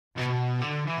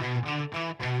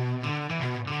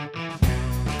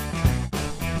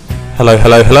Hello,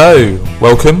 hello, hello.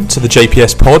 Welcome to the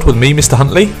JPS Pod with me, Mr.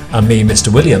 Huntley. And me,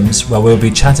 Mr. Williams, where we'll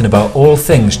be chatting about all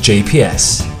things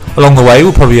JPS. Along the way,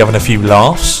 we'll probably be having a few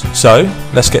laughs, so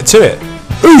let's get to it.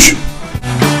 Oosh!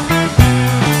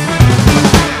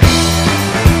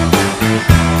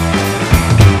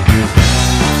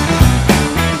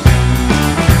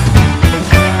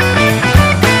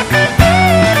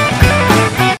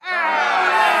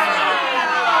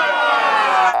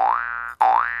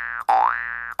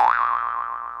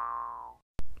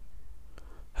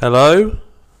 Hello?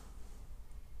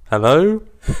 Hello?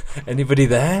 Anybody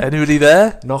there? Anybody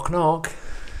there? Knock, knock.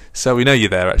 So we know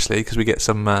you're there, actually, because we get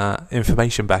some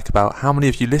information back about how many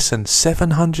of you listened.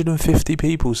 750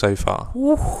 people so far.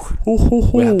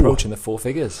 We're approaching the four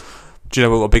figures. Do you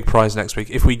know we've got a big prize next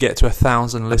week? If we get to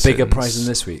 1,000 listens... A bigger prize than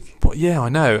this week. But yeah, I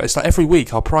know. It's like every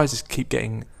week our prizes keep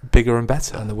getting bigger and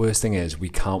better. And the worst thing is, we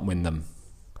can't win them.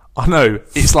 I know.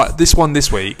 It's like this one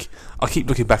this week. I keep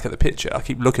looking back at the picture. I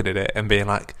keep looking at it and being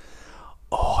like,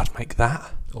 oh, I'd make that.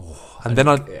 Oh, and then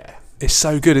it's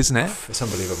so good, isn't it? It's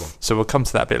unbelievable. So we'll come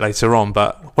to that a bit later on.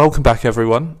 But welcome back,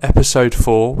 everyone. Episode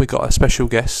 4. We got a special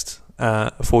guest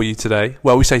for you today.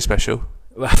 Well, we say special.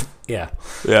 Yeah.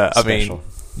 Yeah. Special.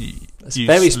 I mean,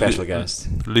 very special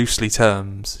guest. Loosely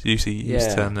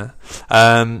used term there.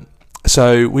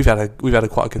 So we've had a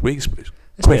quite a good week.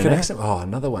 It's quick,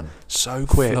 another one. So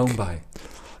quick. Flown by.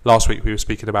 Last week we were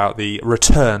speaking about the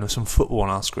return of some football on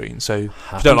our screen. So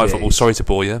if you don't like football, sorry to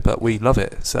bore you, but we love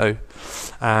it. So,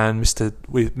 and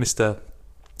Mr.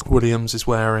 Williams is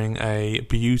wearing a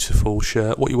beautiful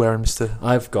shirt. What are you wearing, Mr.?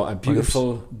 I've got a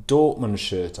beautiful Dortmund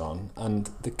shirt on, and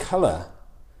the colour.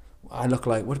 I look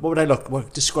like what would I look?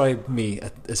 What describe me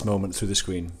at this moment through the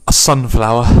screen? A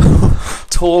sunflower,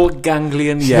 tall,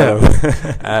 ganglion yellow.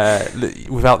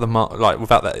 Without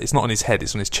that, it's not on his head;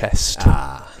 it's on his chest.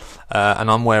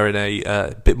 And I'm wearing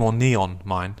a bit more neon.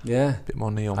 Mine, yeah, a bit more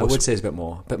neon. I would say it's a bit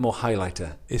more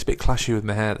highlighter. It's a bit clashy with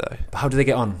my hair though. But how did they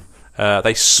get on?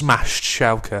 They smashed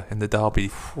Schalke in the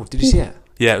derby. Oh, did you see it?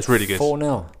 Yeah, it was really good.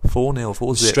 4-0.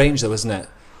 4-0. Strange though, isn't it?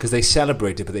 Because they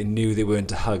celebrated, but they knew they weren't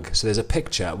to hug. So there's a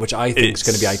picture, which I think is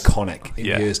going to be iconic in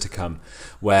years to come,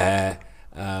 where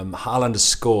Haaland has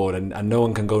scored and no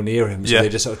one can go near him. So they're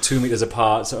just sort of 2 meters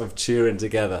apart, sort of cheering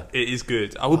together. It is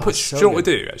good. I will put. So do you know what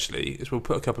we'll do, actually? Is we'll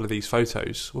put a couple of these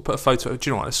photos. We'll put a photo. Do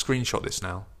you know what? Let's screenshot this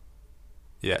now.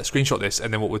 Yeah, screenshot this,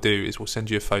 and then what we'll do is we'll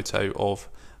send you a photo of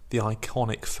the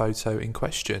iconic photo in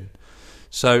question.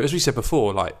 So, as we said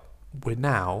before, like, we're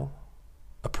now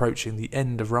approaching the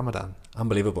end of Ramadan.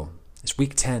 Unbelievable. It's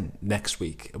week 10 next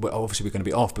week. Obviously we're going to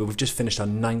be off, but we've just finished our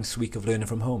 9th week of learning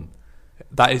from home.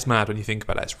 That is mad when you think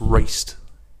about it. It's raced.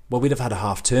 Well, we'd have had a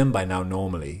half term by now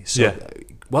normally. So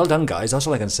well done, guys. That's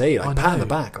all I can say. Like, pat on the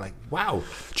back. Like, wow.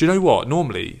 Do you know what?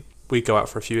 Normally we go out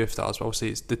for a few iftars, but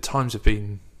obviously the times have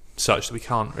been such that we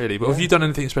can't really. But have you done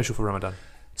anything special for Ramadan?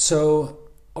 So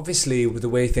obviously with the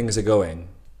way things are going,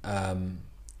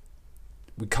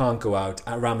 we can't go out.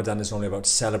 Ramadan is only about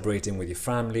celebrating with your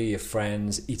family, your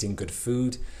friends, eating good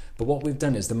food. But what we've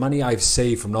done is the money I've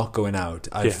saved from not going out,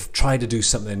 I've tried to do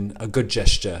something, a good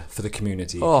gesture for the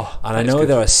community. And I know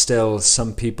there are still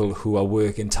some people who are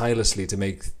working tirelessly to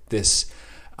make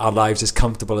our lives as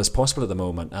comfortable as possible at the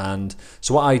moment. And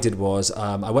so what I did was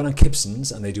I went on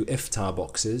Kibson's, and they do iftar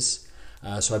boxes.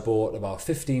 So I bought about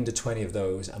 15 to 20 of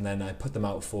those, and then I put them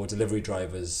out for delivery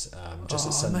drivers just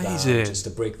at sundown, just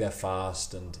to break their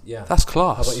fast. And that's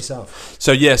class. How about yourself?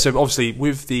 So obviously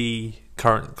with the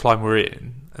current climate we're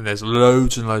in, and there's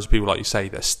loads and loads of people, like you say,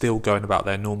 that are still going about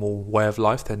their normal way of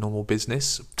life, their normal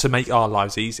business, to make our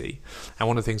lives easy. And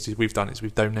one of the things we've done is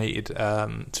we've donated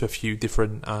to a few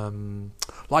different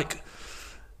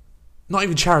not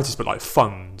even charities, but like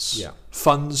funds. Yeah.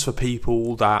 Funds for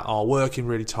people that are working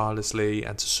really tirelessly,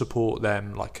 and to support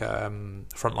them, like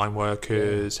frontline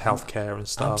workers, healthcare and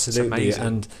stuff. Absolutely. It's amazing.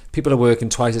 And people are working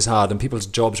twice as hard, and people's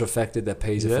jobs are affected, their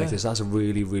pay is affected. So that's a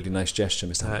really, really nice gesture,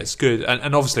 Mr. Hanley. It's good.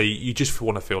 And obviously, you just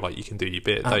want to feel like you can do your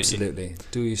bit, Absolutely. Don't you?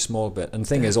 Do your small bit. And the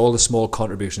thing is, all the small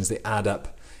contributions, they add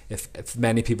up. If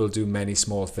many people do many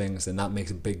small things, then that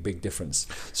makes a big, big difference.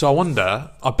 So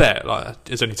I bet, like,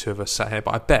 there's only 2 of us sat here,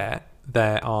 but I bet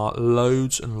there are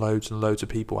loads and loads and loads of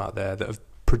people out there that have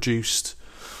produced,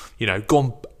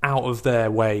 gone out of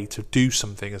their way to do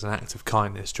something as an act of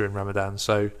kindness during Ramadan.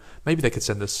 So maybe they could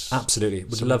send us. Absolutely.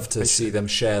 Would love to see them,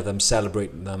 share them,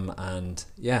 celebrate them, and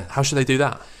How should they do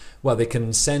that? Well, they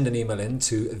can send an email in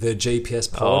to the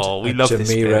JPS Pod at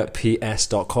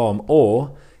jamiraps.com,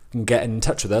 or can get in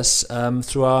touch with us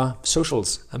through our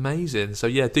socials. Amazing. So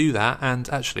do that. And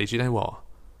actually, do you know what?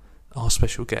 Our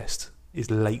special guest is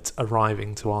late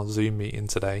arriving to our Zoom meeting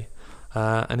today.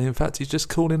 And in fact, he's just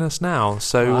calling us now.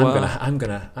 So I'm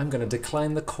gonna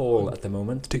decline the call at the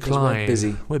moment. Decline. We're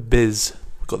busy. We're biz.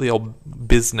 We've got the old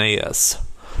business.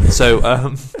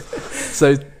 So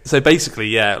so basically,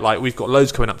 yeah, like we've got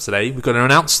loads coming up today. We're going to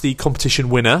announce the competition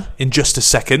winner in just a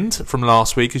second from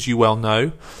last week, as you well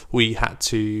know. We had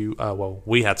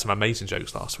we had some amazing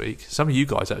jokes last week. Some of you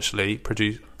guys actually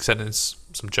sent in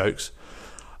some jokes.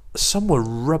 Some were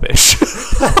rubbish.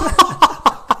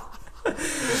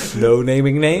 No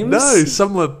naming names. No,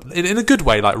 some were in a good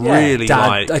way, really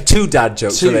like two dad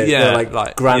jokes. They're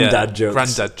like granddad jokes.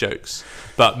 Granddad jokes.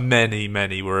 But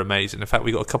many were amazing. In fact,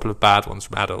 we got a couple of bad ones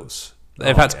from adults.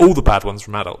 In fact, all the bad ones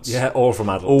from adults. Yeah, all from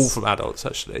adults. All from adults,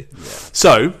 actually. Yeah.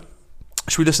 So,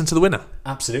 should we listen to the winner?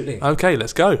 Absolutely. Okay,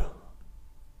 let's go.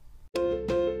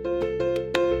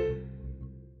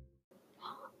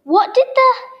 What did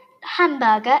the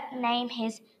hamburger name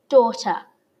his daughter?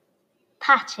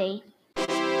 Patty.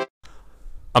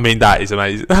 I mean, that is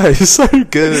amazing. That is so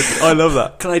good. I love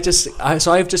that. Can I just...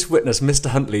 So I've just witnessed Mr.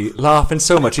 Huntley laughing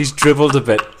so much, he's dribbled a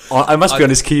bit. I must be on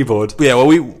his keyboard. Yeah, well,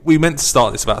 we meant to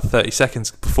start this about 30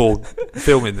 seconds before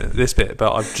filming this bit,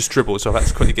 but I've just dribbled, so I've had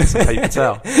to quickly get some paper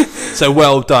towel. So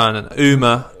well done. And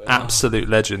Uma, absolute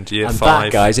legend, year 5.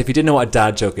 That, guys, if you didn't know what a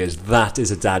dad joke is, that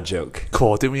is a dad joke.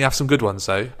 Cool. Didn't we have some good ones,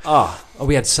 though?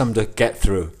 We had some to get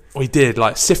through. We did,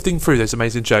 sifting through those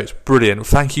amazing jokes. Brilliant.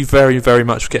 Thank you very, very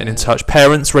much for getting in touch.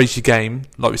 Parents, raise your game.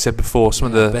 Like we said before,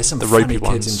 there's some the funny ropey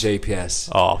kids ones. in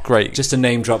JPS. Oh, great. Just to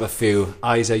name drop a few.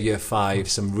 Isa year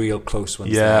 5, some real close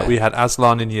ones there. We had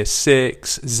Aslan in year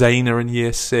 6. Zaina in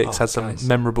year 6 had some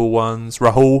memorable ones.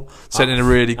 Rahul sent in a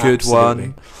really good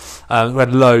one. We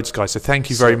had loads, guys, so thank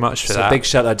you very much for that. Big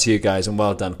shout out to you guys, and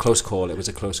well done. Close call. It was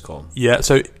a close call. Yeah,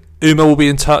 so Uma will be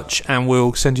in touch and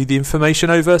we'll send you the information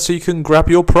over so you can grab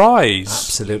your prize.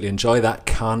 Absolutely. Enjoy that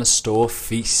Carnistore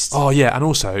feast. Oh, yeah. And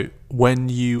also, when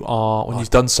you've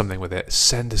done something with it,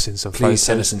 send us in some photos. Please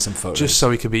send us in some photos. Just so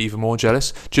we can be even more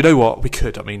jealous. Do you know what? We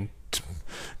could. I mean,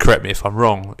 correct me if I'm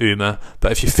wrong, Uma,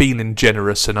 but if you're feeling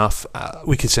generous enough,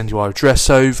 we could send you our address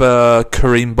over.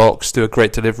 Kareem Box do a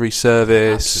great delivery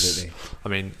service. Absolutely. I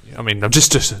mean,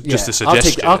 just a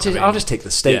suggestion. I'll just take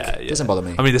the steak. Yeah. It doesn't bother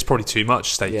me. I mean, there's probably too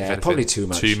much steak. Yeah, probably too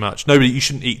much. Too much. Nobody, you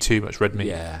shouldn't eat too much red meat.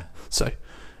 Yeah. So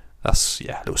that's a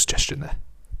little suggestion there.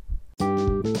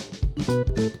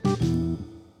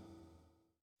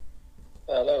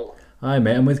 Hello. Hi,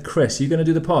 mate. I'm with Chris. Are you going to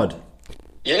do the pod?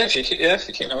 Yeah, if you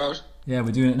keep them out. Yeah,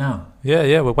 we're doing it now.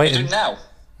 Yeah, we're waiting. You're doing it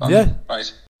now. Yeah.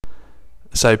 Right.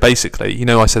 So basically,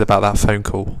 I said about that phone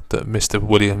call that Mr.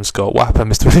 Williams got. What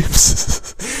happened, Mr.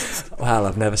 Williams? Well,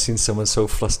 I've never seen someone so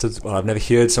flustered. Well, I've never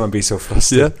heard someone be so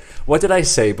flustered. Yeah. What did I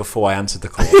say before I answered the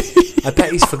call? I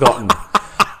bet he's forgotten.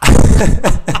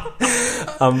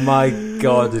 Oh my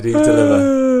God, did he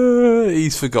deliver?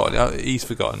 He's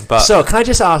forgotten. But so, can I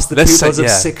just ask the pupils of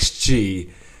 6G,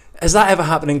 has that ever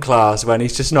happened in class when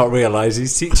he's just not realised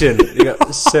he's teaching?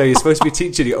 So you're supposed to be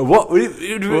teaching. You go, what?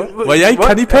 Well, yeah,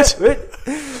 can you put?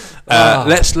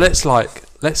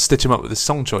 Let's stitch him up with a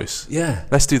song choice. Yeah,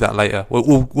 let's do that later.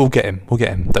 We'll get him. We'll get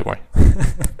him. Don't worry.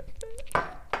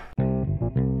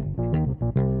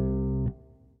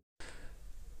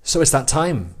 So it's that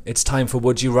time. It's time for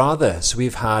Would You Rather. So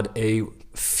we've had a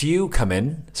few come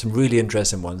in, some really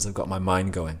interesting ones. I've got my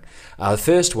mind going. The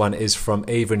first one is from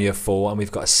Ava in year 4, and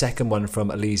we've got a second one from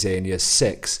Elise in year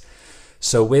 6.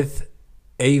 So with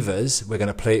Ava's, we're going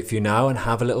to play it for you now and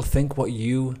have a little think what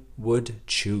you would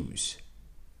choose.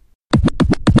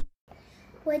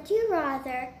 Would you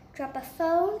rather drop a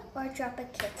phone or drop a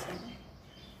kitten?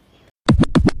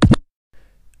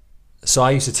 So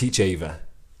I used to teach Ava.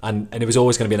 And it was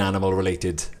always going to be an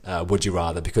animal-related would you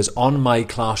rather, because on my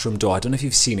classroom door, I don't know if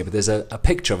you've seen it, but there's a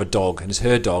picture of a dog, and it's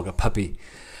her dog, a puppy.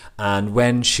 And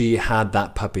when she had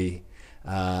that puppy,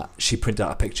 she printed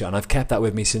out a picture, and I've kept that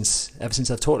with me ever since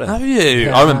I've taught her. Have you?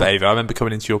 Yeah. I remember Ava. I remember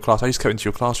coming into your class. I used to come into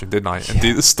your classroom, didn't I? And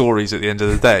do the stories at the end of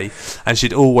the day. And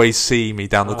she'd always see me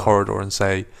down the corridor and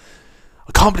say,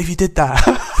 I can't believe you did that.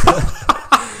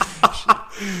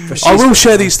 I will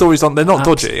share these stories. They're not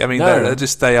dodgy. I mean,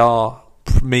 they are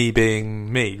me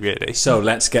being me, really. So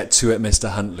let's get to it,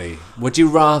 Mr. Huntley. Would you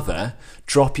rather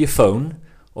drop your phone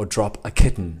or drop a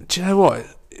kitten? Do you know what?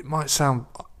 It might sound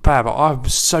bad, but I'm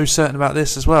so certain about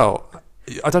this as well.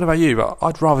 I don't know about you, but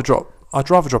I'd rather drop a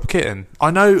kitten.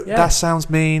 I know that sounds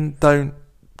mean. Don't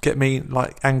get me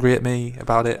angry at me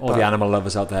about it. All the animal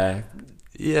lovers out there,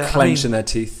 clenching their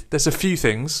teeth. There's a few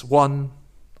things. One,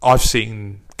 I've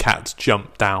seen cats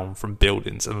jump down from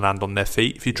buildings and land on their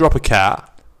feet. If you drop a cat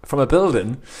from a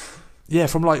building,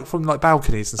 from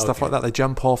balconies and stuff like that. They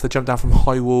jump off. They jump down from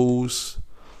high walls.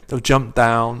 They'll jump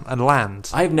down and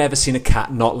land. I've never seen a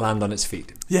cat not land on its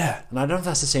feet. Yeah. And I don't know if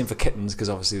that's the same for kittens, because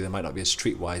obviously they might not be as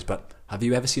streetwise, but have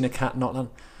you ever seen a cat not land?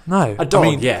 No. A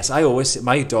dog, yes.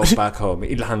 My dog back home,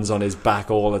 he lands on his back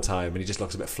all the time and he just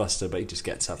looks a bit flustered, but he just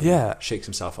gets up and shakes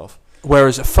himself off.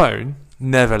 Whereas a phone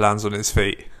never lands on its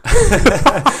feet.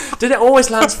 Did it always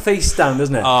lands face down,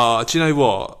 doesn't it? Do you know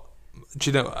what?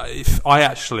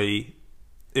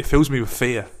 It fills me with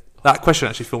fear. That question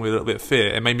actually filled me with a little bit of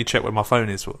fear. It made me check where my phone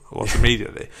was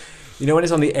immediately. You know when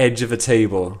it's on the edge of a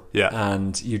table, yeah,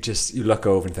 and you look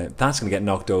over and think that's going to get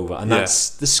knocked over, and that's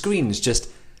the screens just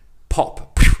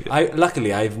pop.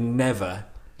 Luckily, I've never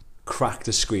cracked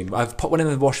a screen. I've put one in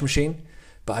the washing machine,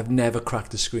 but I've never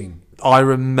cracked a screen. I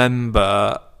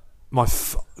remember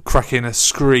cracking a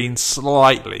screen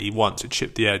slightly once. It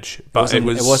chipped the edge, but it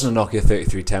wasn't a Nokia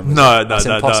 3310. No,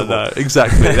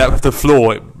 exactly. That was the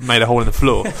floor. It made a hole in the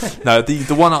floor. No,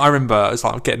 the one I remember is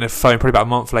like getting a phone. Probably about a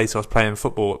month later, I was playing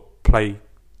football play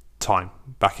time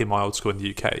back in my old school in the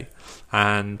UK,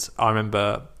 and I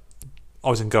remember I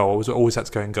was in goal. I always had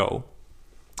to go in goal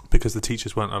because the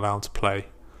teachers weren't allowed to play.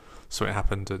 So it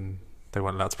happened, and they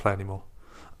weren't allowed to play anymore.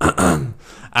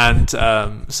 And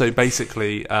so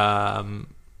basically, in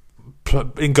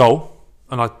goal,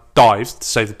 and I dived to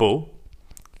save the ball,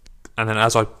 and then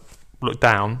as I looked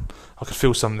down, I could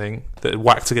feel something that had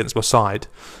whacked against my side,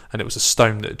 and it was a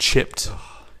stone that had chipped.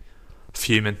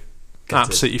 Fuming.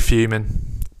 Absolutely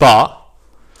fuming. But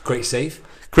great save.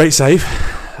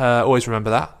 Always remember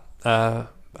that.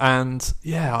 And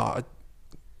yeah,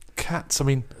 cats, I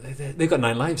mean, they've got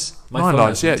 9 lives. 9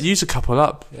 lives, yeah. Use a couple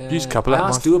up. Yeah. Use a couple up. I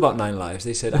asked you about 9 lives.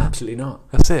 They said absolutely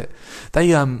not. That's it.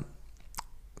 They for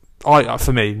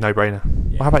me, no brainer.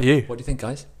 Yeah. Well, how about you? What do you think,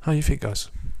 guys? How do you think, guys?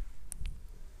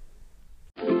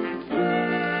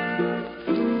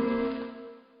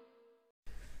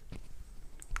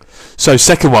 So,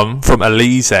 second one from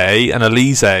Elise. And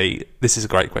Elise, this is a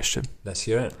great question. Let's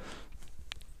hear it.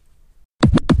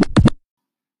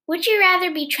 Would you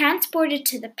rather be transported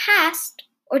to the past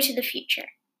or to the future?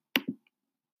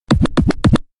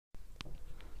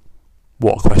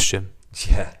 What a question.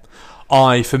 Yeah.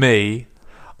 For me,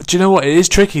 do you know what? It is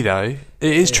tricky, though.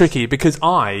 It is tricky because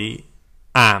I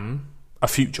am a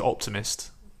future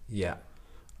optimist. Yeah.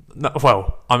 No,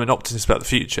 well, I'm an optimist about the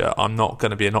future. I'm not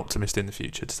going to be an optimist in the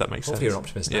future. Does that make sense? Hopefully you're an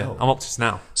optimist now. Yeah, I'm optimist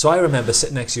now. So I remember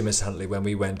sitting next to you, Miss Huntley, when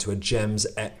we went to a Gems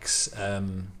X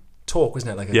talk,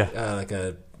 wasn't it? Like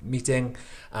a meeting,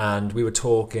 and we were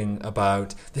talking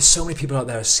about there's so many people out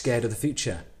there are scared of the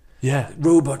future. Yeah,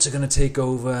 robots are going to take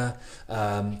over.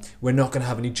 We're not going to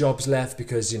have any jobs left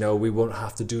because we won't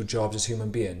have to do jobs as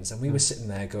human beings. And we were sitting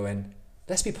there going,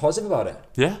 let's be positive about it.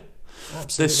 Yeah.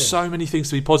 Absolutely. There's so many things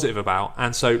to be positive about,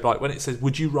 and so like when it says,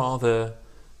 would you rather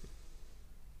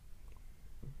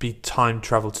be time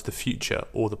travel to the future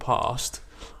or the past?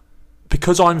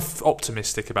 Because I'm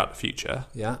optimistic about the future,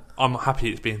 I'm happy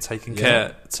it's being taken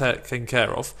care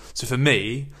of. So for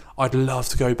me, I'd love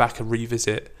to go back and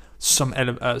revisit some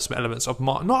elements of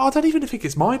my. No, I don't even think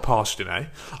it's my past. I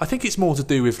think it's more to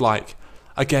do with like,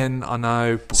 again, I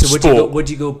know. So sport. would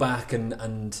you go back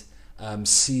and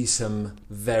see some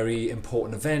very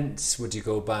important events? Would you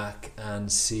go back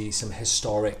and see some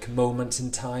historic moments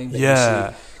in time?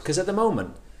 Because at the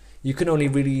moment, you can only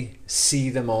really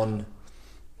see them on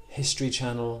History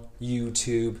Channel,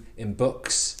 YouTube, in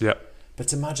books. Yeah.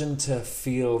 But imagine to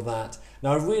feel that.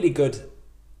 Now,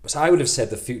 so I would have said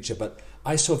the future, but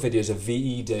I saw videos of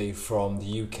VE Day from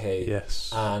the UK.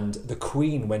 Yes. And the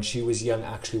Queen, when she was young,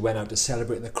 actually went out to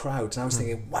celebrate in the crowds. And I was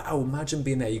thinking, wow, imagine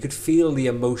being there. You could feel the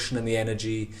emotion and the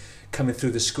energy coming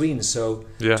through the screen. So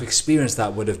to experience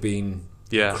that would have been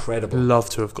incredible. Love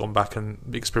to have gone back and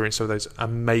experienced some of those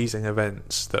amazing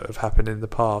events that have happened in the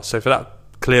past. So for that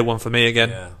clear one for me again.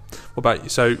 Yeah. What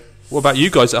about you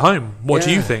guys at home? What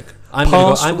do you think? I'm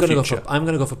going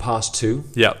to go for past too.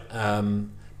 Yeah.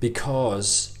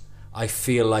 Because I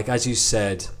feel like, as you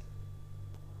said,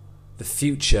 the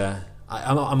future.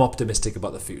 I'm optimistic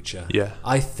about the future. Yeah.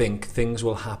 I think things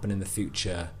will happen in the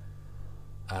future.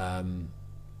 I've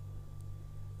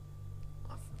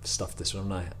stuffed this one,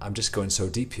 haven't I? I'm just going so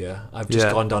deep here. I've just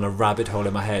gone down a rabbit hole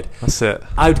in my head. That's it.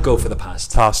 I'd go for the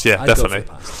past. Yeah, definitely.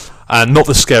 And not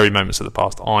the scary moments of the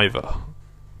past either.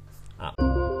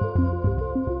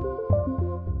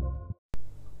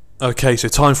 Okay, so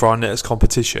time for our next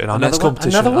competition.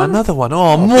 Another one.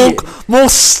 Oh, more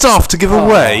stuff to give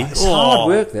away. It's hard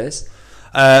work, this.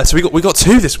 So we got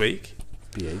 2 this week.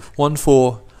 Behave. One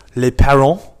for les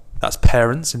parents. That's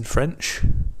parents in French.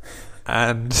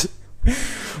 And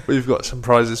We've got some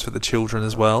prizes for the children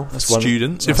as well,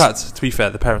 students. In fact, to be fair,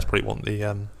 the parents probably want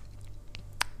the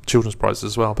children's prizes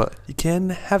as well, but you can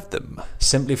have them.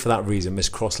 Simply for that reason, Miss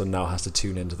Crossland now has to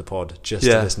tune into the pod just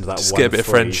to listen to that just one get a bit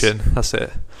phrase. of French in. That's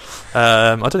it.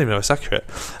 I don't even know if it's accurate.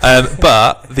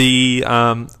 But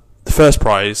the first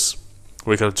prize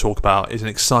we're going to talk about is an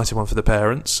exciting one for the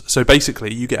parents. So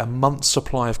basically, you get a month's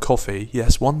supply of coffee.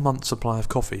 Yes, 1 month's supply of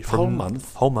coffee. Whole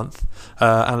month? Whole month.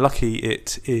 And lucky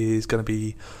it is going to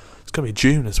be... It's going to be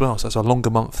June as well, so it's a longer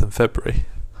month than February.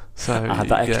 So I had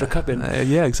that extra cup in.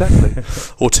 Yeah, exactly.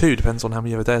 Or 2, depends on how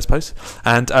many other days post.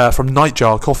 And from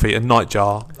Nightjar Coffee, and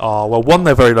Nightjar are, well, one,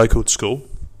 they're very local to school.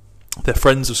 They're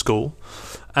friends of school.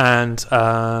 And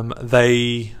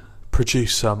they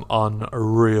produce some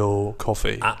unreal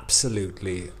coffee.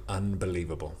 Absolutely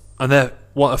unbelievable. And they're,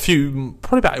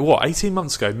 probably about, 18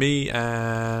 months ago, me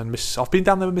and I've been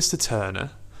down there with Mr.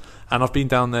 Turner. And I've been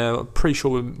down there, pretty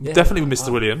sure, definitely with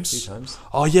Mr. Williams. A few times.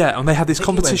 Oh, yeah, and they had this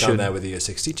competition. You went down there with the Year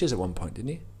 6 teachers at one point, didn't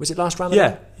you? Was it last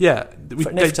Ramadan? Yeah. There was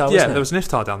an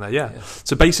iftar down there, yeah.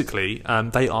 So basically,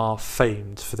 they are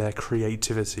famed for their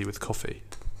creativity with coffee.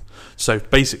 So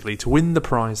basically, to win the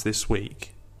prize this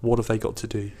week, what have they got to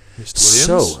do, Mr.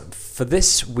 Williams? So, for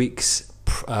this week's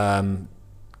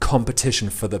competition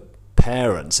for the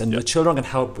parents, and the children can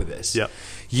help with this,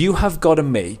 you have got to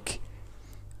make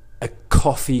a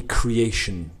coffee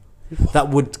creation that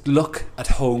would look at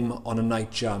home on a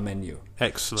Nightjar menu.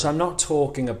 Excellent. So I'm not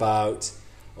talking about,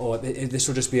 this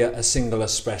will just be a single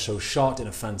espresso shot in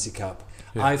a fancy cup.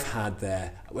 Yeah. I've had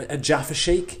there a Jaffa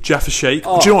Shake. Jaffa Shake.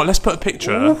 Oh. Do you know what? Let's put a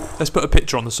picture. Let's put a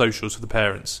picture on the socials for the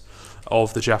parents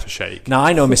of the Jaffa Shake. Now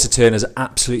I know Mr. Turner's an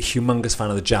absolute humongous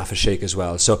fan of the Jaffa Shake as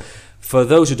well. So for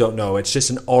those who don't know, it's just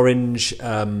an orange,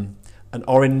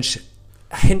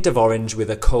 a hint of orange with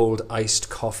a cold iced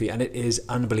coffee, and it is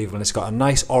unbelievable. And it's got a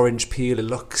nice orange peel. It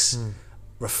looks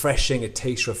refreshing. It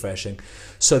tastes refreshing.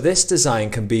 So this design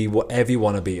can be whatever you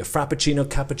want to be. A frappuccino,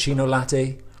 cappuccino,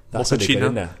 latte. That's what they put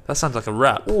in there. That sounds like a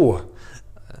wrap. Oh.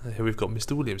 Here we've got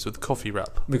Mr. Williams with the coffee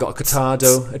wrap. We've got a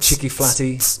cortado, a chicky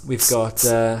flatty. We've got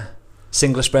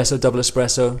single espresso, double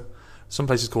espresso. Some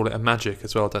places call it a magic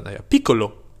as well, don't they? A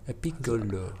piccolo. A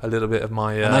piccolo. A little bit of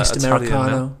my a nice Americano.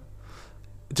 Now.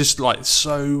 Just like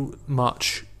so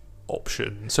much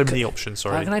option, so many options.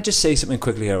 Sorry. Can I just say something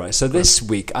quickly here, right? So this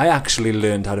week I actually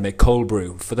learned how to make cold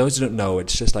brew. For those who don't know,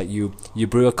 it's just like you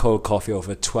brew a cold coffee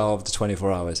over 12 to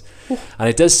 24 hours, and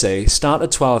it does say start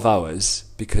at 12 hours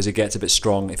because it gets a bit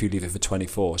strong if you leave it for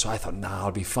 24. So I thought,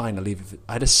 I'll be fine. I'll leave it.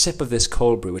 I had a sip of this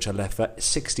cold brew which I left for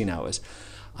 16 hours.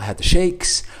 I had the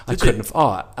shakes. And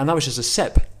that was just a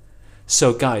sip.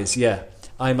 So guys,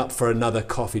 I'm up for another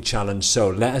coffee challenge. So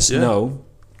let us know.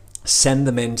 Send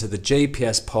them in to the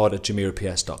JPS Pod at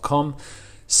jameeraps.com.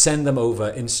 Send them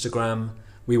over Instagram.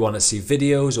 We want to see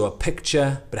videos or a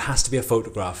picture, but it has to be a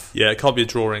photograph. Yeah, it can't be a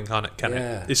drawing, can it?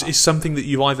 It's something that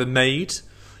you either made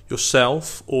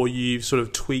yourself or you've sort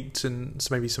of tweaked, and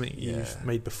it's maybe something you've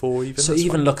made before. So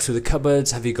even look through the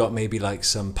cupboards. Have you got maybe like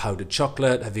some powdered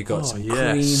chocolate? Have you got some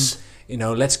cream?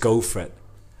 Let's go for it.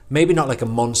 Maybe not like a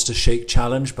monster shake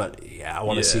challenge, but I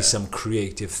want to see some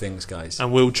creative things, guys.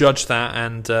 And we'll judge that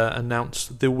and announce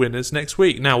the winners next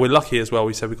week. Now, we're lucky as well.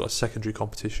 We said we've got a secondary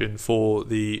competition for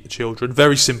the children.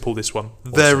 Very simple, this one.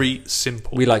 Awesome. Very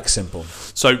simple. We like simple.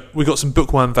 So we got some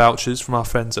Bookworm vouchers from our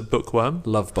friends at Bookworm.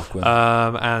 Love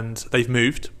Bookworm. And they've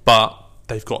moved, but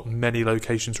they've got many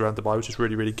locations around Dubai, which is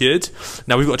really, really good.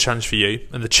 Now, we've got a challenge for you.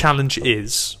 And the challenge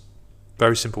is,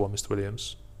 very simple one, Mr.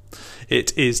 Williams.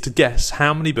 It is to guess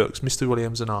how many books Mr.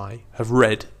 Williams and I have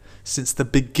read since the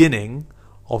beginning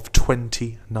of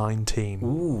 2019.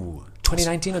 Ooh,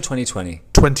 2019 or 2020?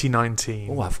 2019.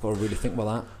 Oh, I've got to really think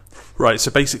about that. Right, so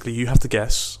basically you have to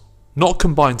guess, not a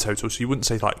combined total, so you wouldn't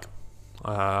say like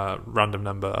random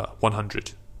number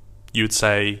 100. You would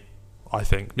say, I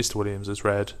think Mr. Williams has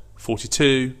read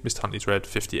 42, Mr. Huntley's read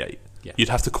 58. Yeah. You'd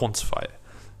have to quantify it.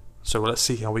 So let's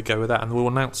see how we go with that, and we'll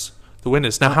announce the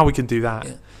winners. Now, how we can do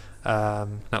that?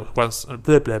 Announce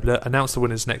the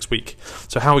winners next week.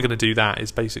 So how we're going to do that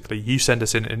is basically you send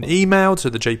us in an email to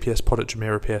the JPS Pod at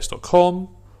jameeraps.com,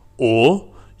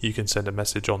 or you can send a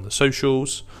message on the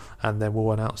socials, and then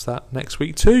we'll announce that next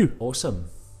week too. Awesome.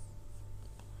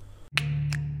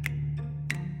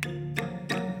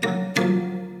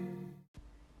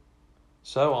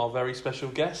 So our very special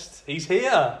guest, he's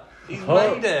here. He's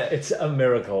made it. It's a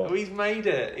miracle. Oh, he's made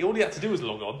it. All he had to do was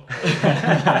log on.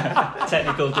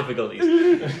 Technical difficulties.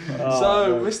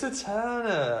 Mr.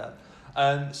 Turner.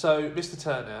 Mr.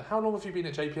 Turner, how long have you been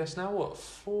at JPS now? What,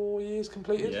 4 years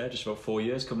completed? Yeah, just about 4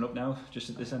 years coming up now, just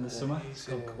at this end of the summer.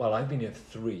 Well, I've been here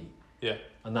 3. Yeah.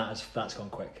 And that's gone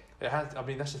quick. It has. I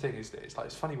mean, that's the thing. Is that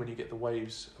it's funny when you get the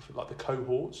waves of like the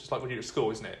cohorts. It's like when you're at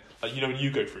school, isn't it? Like when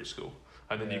you go through school,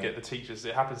 and then you get the teachers.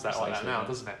 It happens like that now,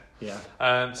 doesn't it?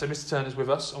 Yeah. So Mr. Turner's with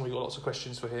us, and we've got lots of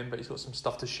questions for him, but he's got some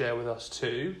stuff to share with us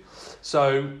too.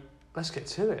 So let's get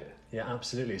to it. Yeah,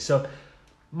 absolutely. So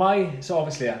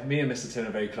obviously, me and Mr. Turner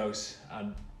are very close,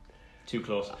 and Too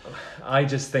close. I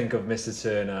just think of Mr.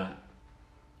 Turner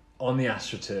on the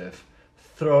AstroTurf,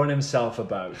 throwing himself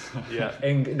about. Yeah.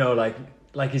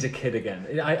 Like he's a kid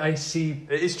again. I see.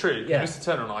 It is true. Yeah. Mr.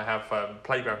 Turner and I have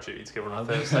playground duty together on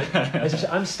Thursday.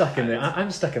 I'm stuck in there.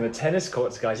 I'm stuck in the tennis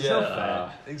courts, guys. It's not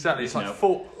fair. Exactly. It's like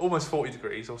No. almost 40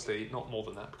 degrees. Obviously, not more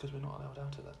than that because we're not allowed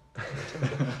out of that.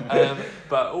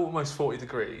 But almost 40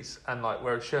 degrees, and like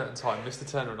wear a shirt and tie. Mr.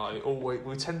 Turner and I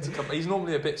we tend to come. He's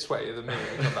normally a bit sweatier than me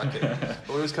when we come back in. But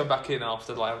we always come back in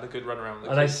after like having a good run around. With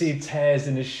the kids. I see tears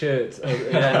in his shirt.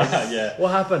 Yeah.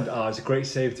 What happened? Oh, it's a great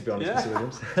save, to be honest, Mr.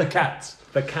 Williams. The cat.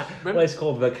 The cat. Remember? Well, it's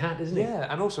called the cat, isn't it?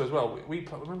 Yeah, and also as well,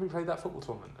 remember we played that football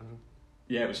tournament and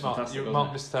Yeah, it was fantastic.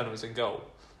 Mark Mr. Turner was in goal,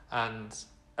 and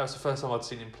that was the first time I'd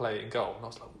seen him play in goal, and I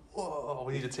was like, whoa,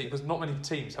 we need a team because not many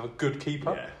teams have a good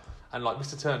keeper. Yeah. And like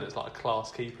Mr. Turner's like a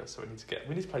class keeper, so we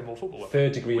need to play more football.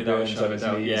 Third degree Without a burns shadow on of his a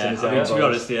doubt. knees Yeah, and his I mean, to be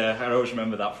elbows. honest, I always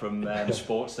remember that from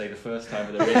sports day, the first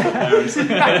time with the racial parents. It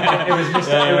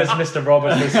was Mr.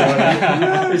 Roberts.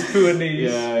 His poor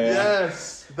knees.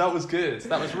 Yes, that was good.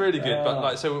 That was really good. But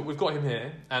like, so we've got him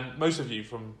here, and most of you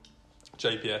from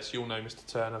JPS, you'll know Mr.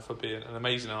 Turner for being an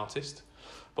amazing artist,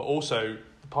 but also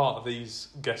part of these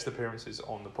guest appearances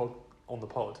on the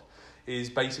pod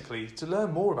is basically to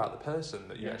learn more about the person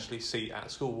that you actually see at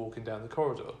school walking down the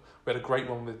corridor. We had a great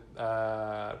one with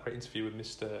great interview with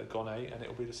Mr. Gonnet, and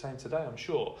it'll be the same today, I'm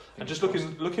sure. And just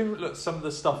looking at some of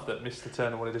the stuff that Mr.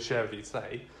 Turner wanted to share with you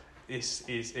today, this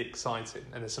is exciting.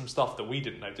 And there's some stuff that we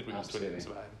didn't know, did we, Mr. Williams,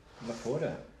 about him? Look forward to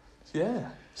it. Yeah.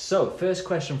 So, first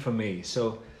question from me.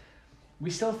 So,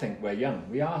 we still think we're young.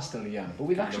 We are still young, but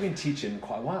we've actually been teaching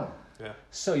quite a while. Yeah.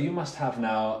 So you must have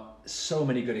now so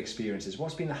many good experiences.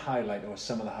 What's been the highlight or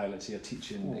some of the highlights of your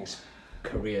teaching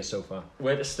career so far?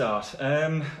 Where to start?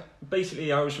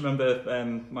 Basically, I always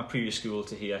remember my previous school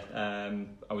to here.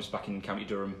 I was back in County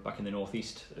Durham, back in the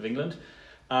northeast of England,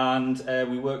 and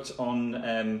we worked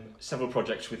on several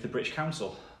projects with the British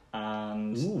Council.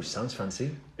 And ooh, sounds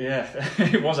fancy. Yeah,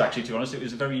 it was actually, to be honest. It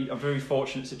was a very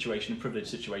fortunate situation, a privileged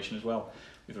situation as well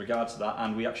with regards to that.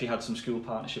 And we actually had some school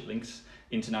partnership links,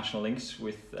 international links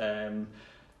with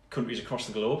countries across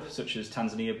the globe, such as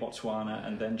Tanzania, Botswana,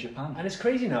 and then Japan. And it's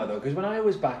crazy now, though, because when I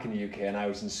was back in the UK and I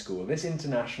was in school, this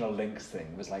international links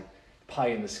thing was like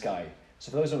pie in the sky. So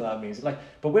for those who don't know what that means,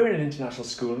 but we're in an international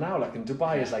school now, and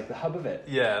Dubai is like the hub of it.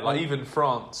 Yeah, even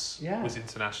France Yeah. was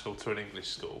international to an English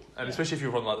school, and especially if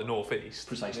you're from the northeast.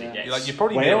 Precisely, Yeah. yes. You're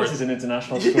probably Wales nearer, is an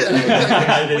international school.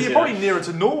 well, you're probably nearer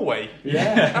to Norway.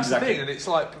 Yeah, That's exactly. the thing, and it's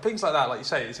like things like that. Like you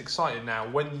say, it's exciting now.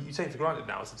 When you take it for granted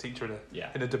now as a teacher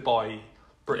in a Dubai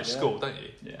British school, don't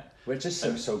you? Yeah. We're just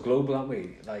so global, aren't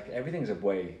we? Like everything's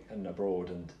away and abroad,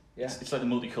 and It's like the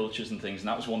multicultures and things, and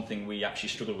that was one thing we actually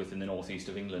struggled with in the northeast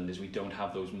of England, is we don't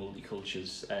have those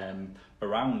multicultures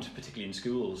around, particularly in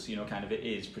schools. You know, kind of it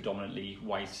is predominantly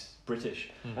white British.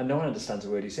 and no one understands a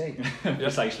word you say.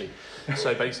 Precisely.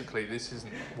 So basically, this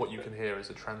isn't what you can hear as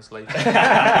a translator.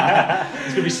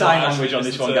 There's going to be sign language on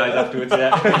this one, guys, afterwards.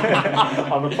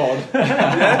 Yeah. On the pod.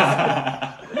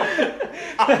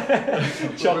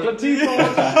 Chocolate tea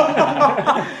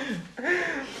pod.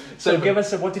 So give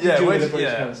us what did you do with the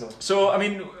British Council? So, I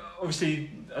mean,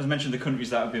 obviously, as I mentioned, the countries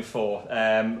that I've been for,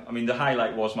 I mean, the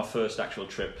highlight was my first actual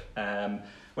trip.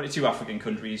 Went to 2 African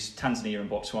countries, Tanzania and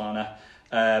Botswana.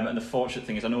 And the fortunate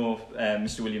thing is, I know,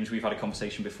 Mr. Williams, we've had a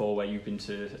conversation before where you've been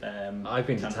to I've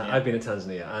been Tanzania. I've been in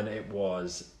Tanzania, and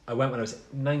I went when I was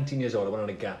 19 years old. I went on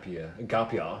a gap year.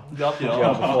 Before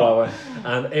I went,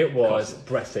 and it was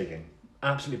breathtaking,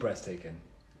 absolutely breathtaking.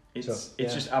 It's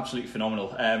just absolutely phenomenal.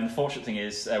 The fortunate thing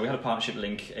is we had a partnership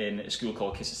link in a school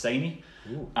called Kisaseni,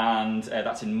 and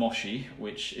that's in Moshi,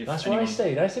 which that's where I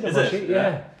stayed. I stayed in Moshi,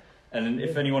 yeah. And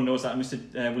if anyone knows that, Mr.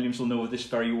 Williams will know this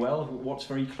very well. What's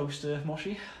very close to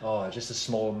Moshi? Oh, just a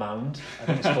small mound. I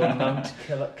think it's called Mount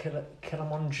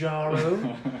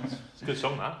Kilimanjaro. It's a good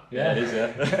song, that. Yeah, it is,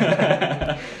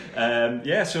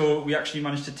 yeah. So we actually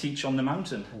managed to teach on the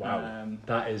mountain. Wow,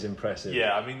 that is impressive.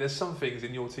 Yeah, I mean, there's some things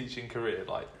in your teaching career,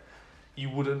 like, you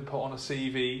wouldn't put on a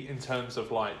CV in terms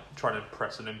of, like, trying to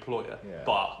impress an employer. Yeah.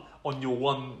 But on your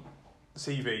one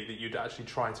CV that you'd actually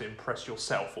try to impress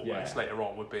yourself almost later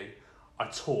on would be, I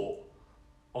taught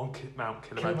on Mount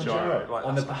Kilimanjaro. Like,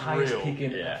 on the highest peak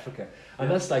in Africa.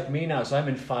 And that's like me now, so I'm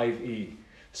in 5E.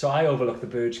 So I overlook the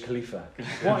Burj Khalifa.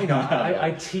 What,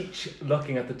 I teach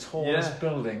looking at the tallest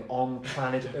building on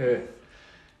planet Earth.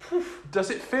 Does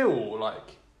it feel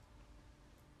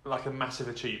like a massive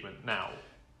achievement now?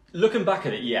 Looking back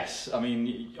at it, yes. I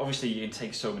mean, obviously you can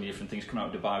take so many different things. Coming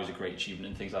out of Dubai was a great achievement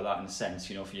and things like that in a sense,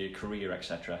 for your career,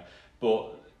 etc.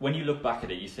 But when you look back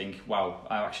at it, you think, wow,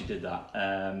 I actually did that.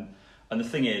 And the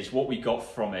thing is, what we got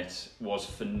from it was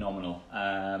phenomenal.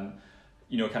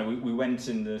 We went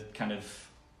in the kind of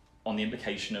on the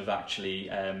implication of actually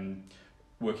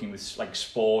working with like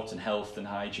sport and health and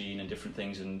hygiene and different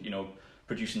things, and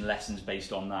producing lessons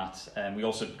based on that. We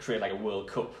also created like a World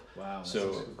Cup. Wow, that's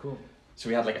so cool. So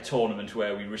we had like a tournament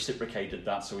where we reciprocated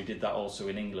that. So we did that also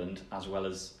in England as well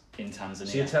as in Tanzania.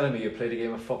 So you're telling me you played a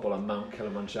game of football on Mount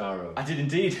Kilimanjaro? I did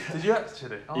indeed. Did you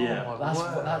actually? Oh, yeah.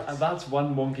 That's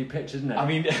one wonky pitch, isn't it? I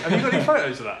mean, have you got any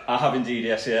photos of that? I have indeed.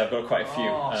 Yes, yeah. I've got quite a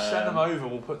few. Send them over.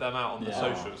 We'll put them out on the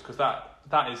socials because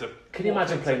that is a. Can you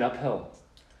imagine playing uphill?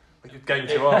 Game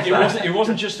to us. It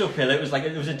wasn't just uphill. It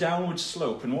was a downward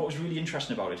slope. And what was really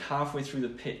interesting about it, halfway through the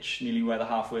pitch, nearly where the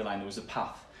halfway line, there was a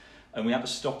path. And we had to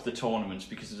stop the tournament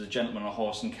because there was a gentleman on a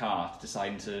horse and cart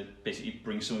deciding to basically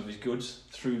bring some of his goods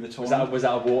through the tournament. Was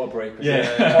that a water break?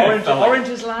 Yeah.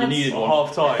 Oranges, lads? You needed one.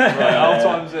 Half time. Right. Half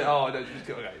time's it. Oh, I don't just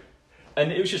go. Okay.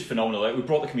 And it was just phenomenal. We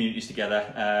brought the communities together.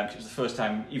 It was the first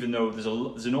time, even though there's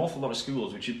an awful lot of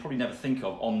schools which you'd probably never think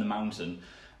of on the mountain,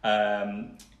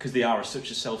 because they are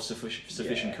such a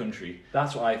self-sufficient country.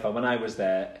 That's what I found when I was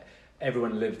there.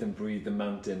 Everyone lived and breathed the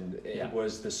mountain. It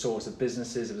was the source of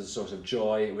businesses, it was a source of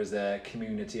joy, it was their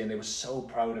community, and they were so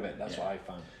proud of it. That's what I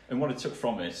found. And what it took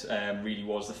from it really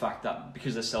was the fact that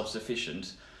because they're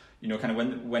self-sufficient, kind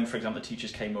of when for example, the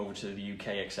teachers came over to the UK,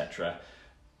 etc.,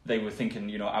 they were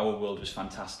thinking, our world was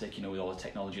fantastic, with all the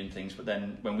technology and things, but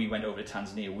then when we went over to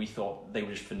Tanzania, we thought they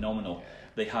were just phenomenal. Yeah.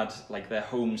 They had, their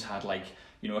homes had,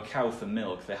 a cow for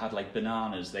milk, they had,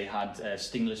 bananas, they had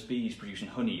stingless bees producing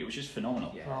honey. It was just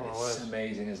phenomenal. Yeah, it's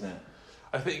amazing, isn't it?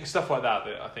 I think stuff like that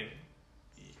I think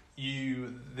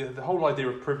the whole idea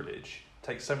of privilege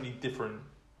takes so many different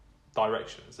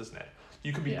directions, doesn't it?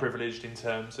 You can be privileged in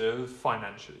terms of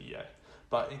financially,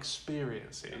 but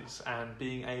experiences and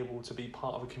being able to be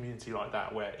part of a community like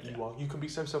that where you can be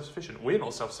so self-sufficient. We're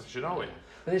not self-sufficient, are we?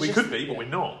 We could be, but we're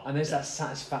not. And there's that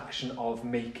satisfaction of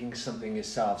making something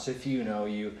yourself. So if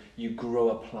you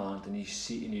grow a plant and you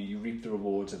see you reap the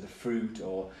rewards of the fruit,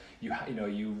 or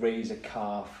you raise a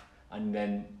calf and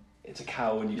then it's a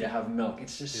cow and you can have milk.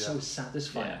 It's just so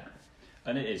satisfying. Yeah.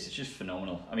 And it's just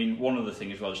phenomenal. I mean, one other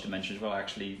thing as well, just to mention as well,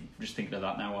 actually, just thinking of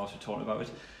that now whilst we're talking about it,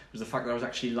 was the fact that I was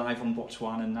actually live on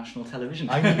Botswana national television.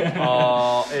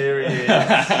 Oh, here he is.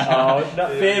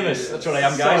 Not famous. That's what I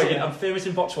am, guys. I'm famous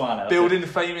in Botswana. Building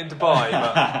fame in Dubai,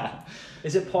 but...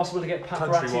 Is it possible to get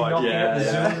paparazzi knocking at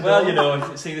the Zoom?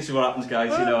 Well, see, this is what happens,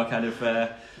 guys. I kind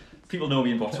of... people know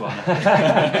me in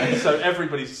Botswana. So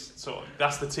everybody's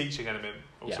that's the teaching element.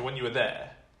 Also, when you were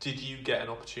there, did you get an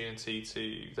opportunity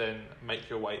to then make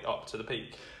your way up to the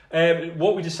peak?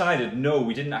 What we decided, no,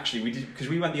 we didn't actually. We did because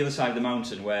we went the other side of the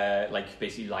mountain where,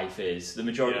 basically life is. The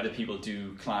majority of the people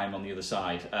do climb on the other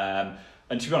side.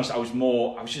 And to be honest,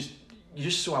 you're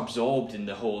just so absorbed in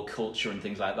the whole culture and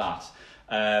things like that.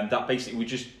 That basically we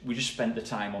just spent the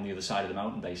time on the other side of the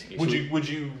mountain basically. Would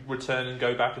you return and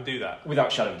go back and do that? Without a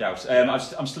shadow of doubt.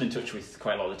 I'm still in touch with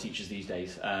quite a lot of the teachers these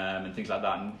days and things like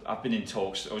that. And I've been in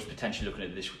talks. I was potentially looking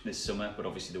at this summer, but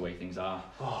obviously the way things are.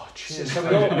 Oh, cheers. So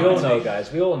we all know,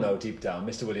 guys. We all know deep down,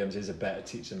 Mr. Williams is a better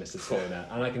teacher than Mr. Turner.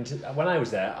 And when I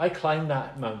was there, I climbed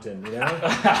that mountain.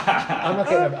 I'm not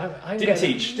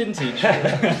getting. Didn't teach.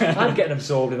 I'm getting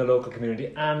absorbed in the local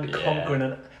community and conquering.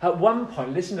 And at one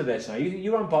point, listen to this now.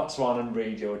 You were on Botswana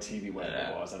radio or TV, whatever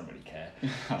it was, I don't really care.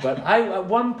 But at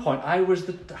one point, I was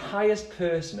the highest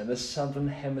person in the southern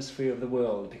hemisphere of the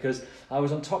world because I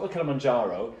was on top of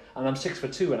Kilimanjaro and I'm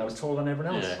 6'2" and I was taller than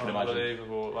everyone else. Yeah, I can imagine.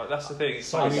 Unbelievable. That's the thing. It's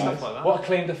stuff like that. What a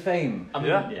claim to fame.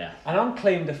 Yeah. And on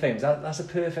claim to fame, that's a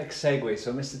perfect segue.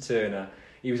 So Mr. Turner,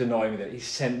 he was annoying me that he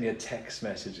sent me a text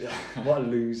message. What a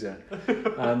loser.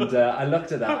 And I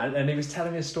looked at that and he was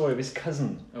telling me a story of his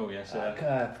cousin. Oh, yes.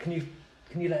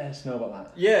 Can you let us know about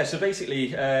that? Yeah, so basically,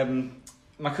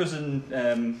 my cousin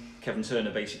Kevin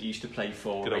Turner basically used to play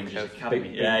for Rangers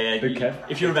Academy. Big Kev.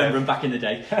 If you remember him back in the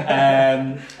day.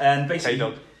 And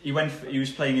basically, he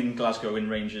was playing in Glasgow in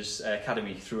Rangers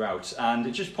Academy throughout, and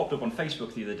it just popped up on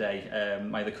Facebook the other day.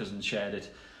 My other cousin shared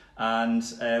it. And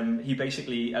he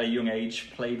basically, at a young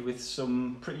age, played with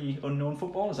some pretty unknown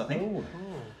footballers, I think. Oh.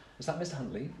 Was that Mr.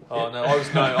 Huntley? Oh, no,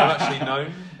 I'm actually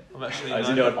known. I'm actually As no,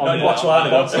 you know, no, on no,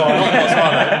 Botswana. not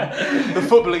Botswana. The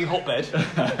footballing hotbed.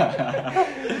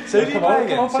 So who do you play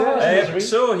against?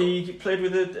 So he played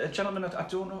with a gentleman, I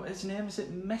don't know his name, is it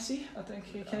Messi? I think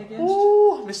he came against.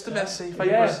 Ooh, Mr. Messi.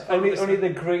 Yeah, only the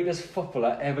greatest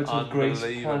footballer ever to have graced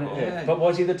planet Earth. Yeah. But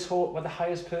was he the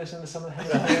highest person in the Summer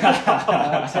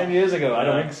Hemisphere? 10 years ago, I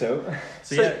don't think so.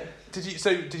 So yeah.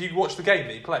 Did you watch the game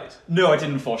that he played? No, I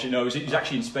didn't, unfortunately. No, he was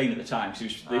actually in Spain at the time. So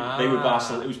they were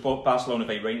Barcelona. It was Barcelona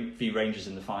v Rangers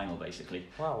in the final, basically.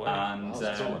 Wow. And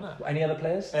Any other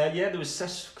players? yeah, there was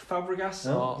Cesc Fabregas,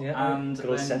 and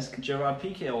good old then Cesc. Gerard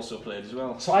Piqué also played as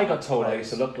well. So I got told I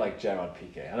used to look like Gerard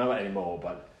Piqué. I don't know anymore,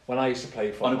 but when I used to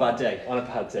play football... On a bad day. On a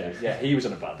bad day. Yeah, he was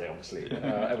on a bad day, obviously.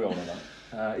 Everyone knew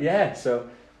that. So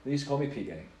they used to call me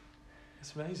Piqué.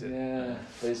 It's amazing. Yeah,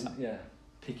 but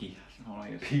Picky.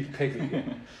 Picky, yeah.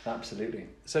 Absolutely.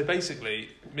 So basically,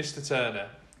 Mr. Turner,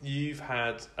 you've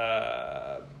had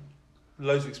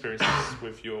loads of experiences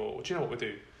with your... Do you know what we'll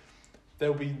do?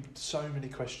 There'll be so many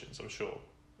questions, I'm sure,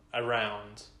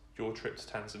 around your trip to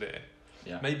Tanzania.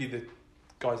 Yeah. Maybe the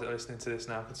guys that are listening to this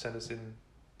now can send us in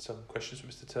some questions for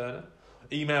Mr. Turner.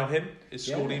 Email him, his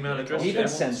school email address. Even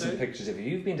send some pictures of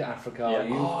you. You've been to Africa. Yeah.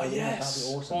 Yes.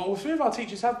 That'd be awesome. Well, a few of our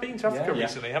teachers have been to Africa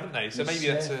recently, haven't they? So maybe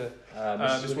that's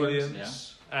Miss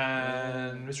Williams.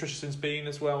 And Miss Richardson's been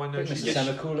as well. I know Mr.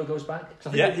 Semakula goes back.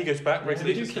 Yeah, he goes back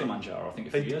regularly. They do Kilimanjaro, I think,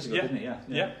 a few years ago, didn't he?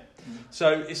 Yeah.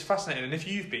 So it's fascinating. And if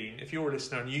you're a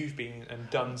listener and you've been and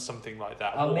done something like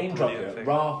that, I'll name drop you.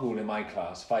 Rahul in my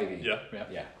class, 5E.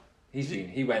 Yeah.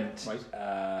 He went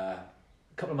a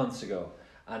couple of months ago.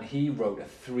 And he wrote a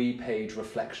 3-page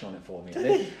reflection on it for me,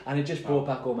 and it just brought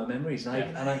back all my memories.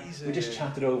 And we just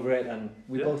chatted over it, and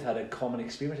we both had a common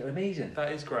experience. It was amazing.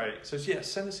 That is great. So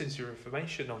send us in your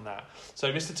information on that.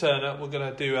 So Mr. Turner, we're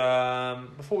going to do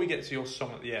before we get to your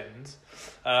song at the end.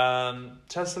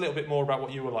 Tell us a little bit more about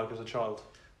what you were like as a child.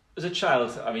 As a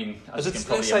child, I mean, as you can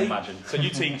probably imagine. So you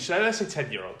teach, let's say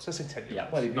 10-year-olds. Let's say 10-year-olds. Yeah,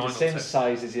 well, he'd be the same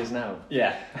size as he is now.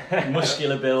 Yeah.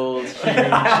 Muscular build, huge, 7 foot,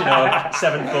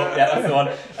 yeah, that's the one.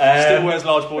 Still wears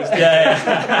large boys.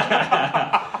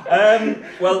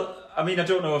 Well, I mean, I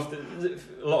don't know if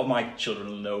a lot of my children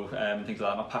will know things like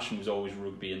that. My passion was always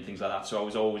rugby and things like that, so I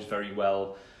was always very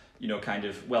well... kind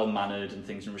of well-mannered and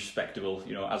things and respectable,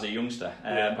 as a youngster.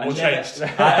 All changed.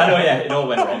 I know, it all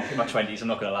went wrong in my 20s, I'm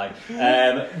not going to lie.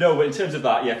 No, but in terms of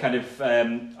that,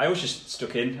 I always just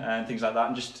stuck in and things like that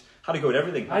and just had to go with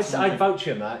everything. I'd vouch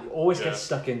him that. Always gets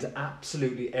stuck into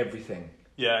absolutely everything.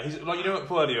 Yeah, he's like,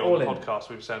 earlier on the podcast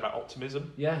we were saying about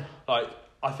optimism. Yeah. Like,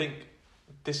 I think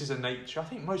this is a nature. I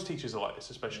think most teachers are like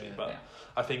this, especially,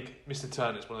 I think Mr.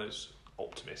 Turner's one of those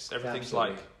optimists. Everything's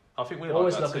like... I think we're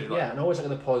always like that too. And always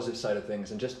look at the positive side of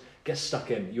things and just get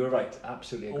stuck in. You were right,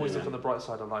 absolutely agree. Always look on the bright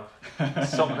side of life.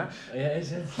 Something, eh? Yeah, it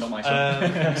is. Yeah. Not my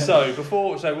son. So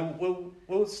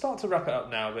we'll start to wrap it up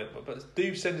now, but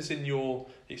do send us in your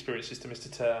experiences to Mr.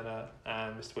 Turner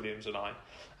and Mr. Williams and I,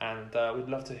 and we'd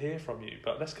love to hear from you.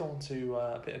 But let's go on to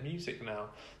a bit of music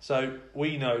now. So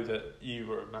we know that you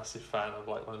were a massive fan of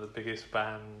like one of the biggest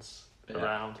bands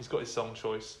around. He's got his song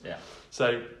choice. Yeah.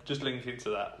 So just linking to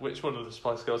that, which one of the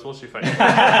Spice Girls was your favourite? I'm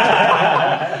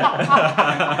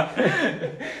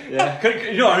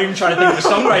even trying to think of a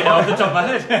song right now off the top of my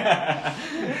head.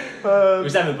 It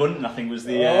was Emma Bunton, I think, was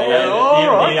the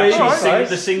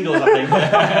singles, I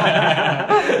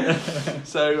think.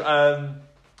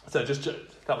 So just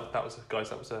that was guys.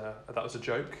 That was a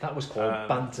joke. That was called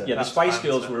banter. Yeah, the Spice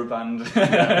Girls were a band.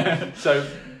 So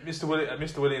Mr.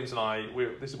 Williams and I,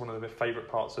 this is one of the favourite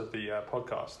parts of the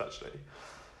podcast, actually.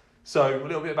 So a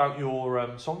little bit about your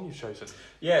song you've chosen.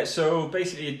 Yeah, so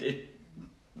basically it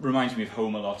reminds me of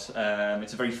home a lot.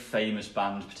 It's a very famous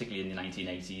band, particularly in the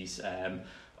 1980s.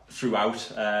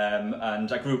 Throughout,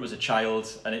 and I grew up as a child,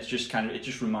 and it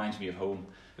just reminds me of home.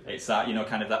 It's that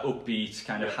kind of that upbeat,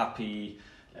 kind of happy,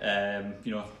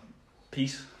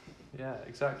 peace. Yeah,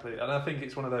 exactly. And I think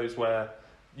it's one of those where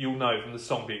you'll know from the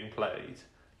song being played.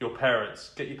 Get your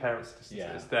parents to listen to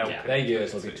this. Their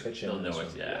ears will be twitching. They'll know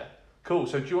it. Yeah. Cool.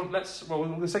 So do you want? We're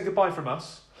going to say goodbye from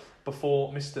us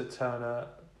before Mr. Turner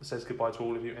says goodbye to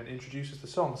all of you and introduces the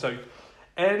song. So,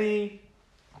 any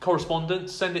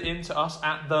correspondence, send it in to us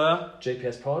at the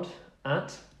JPS Pod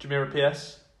at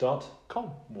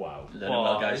JamiraPS.com. Wow.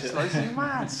 Well, guys. It's like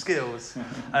mad skills.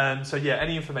 So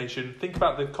any information, think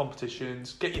about the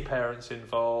competitions, get your parents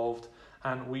involved,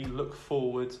 and we look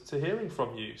forward to hearing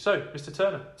from you. So, Mr.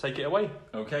 Turner, take it away.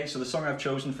 Okay, so the song I've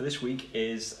chosen for this week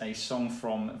is a song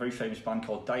from a very famous band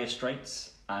called Dire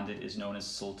Straits, and it is known as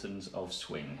Sultans of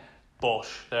Swing. Bosh,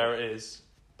 there it is.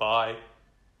 Bye.